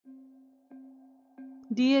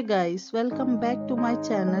Dear guys, welcome back to my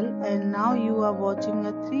channel and now you are watching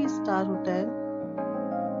a 3-star hotel.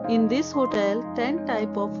 In this hotel, 10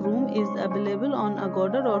 type of room is available on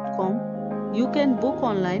agoda.com. You can book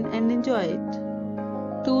online and enjoy it.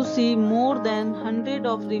 To see more than 100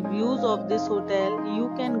 of reviews of this hotel,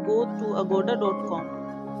 you can go to agoda.com.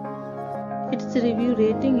 Its review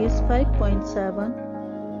rating is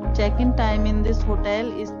 5.7. Check-in time in this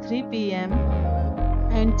hotel is 3 p.m.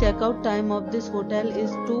 and checkout time of this hotel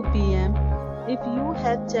is 2 p.m. If you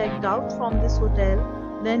have checked out from this hotel,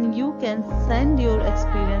 then you can send your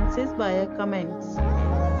experiences via comments.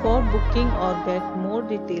 For booking or get more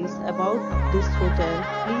details about this hotel,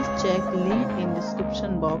 please check link in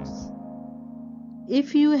description box.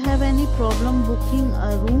 If you have any problem booking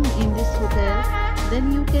a room in this hotel,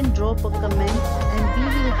 then you can drop a comment and we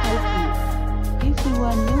will help you. If you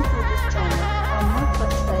are new to this channel or not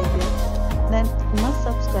subscribed yet, then you must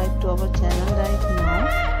subscribe to our channel right now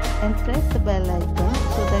and press the bell icon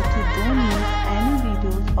so that you don't miss any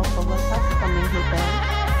videos of our upcoming hotel.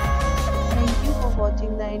 Thank you for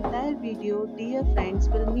watching the entire video. Dear friends,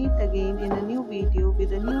 we'll meet again in a new video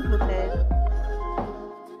with a new hotel.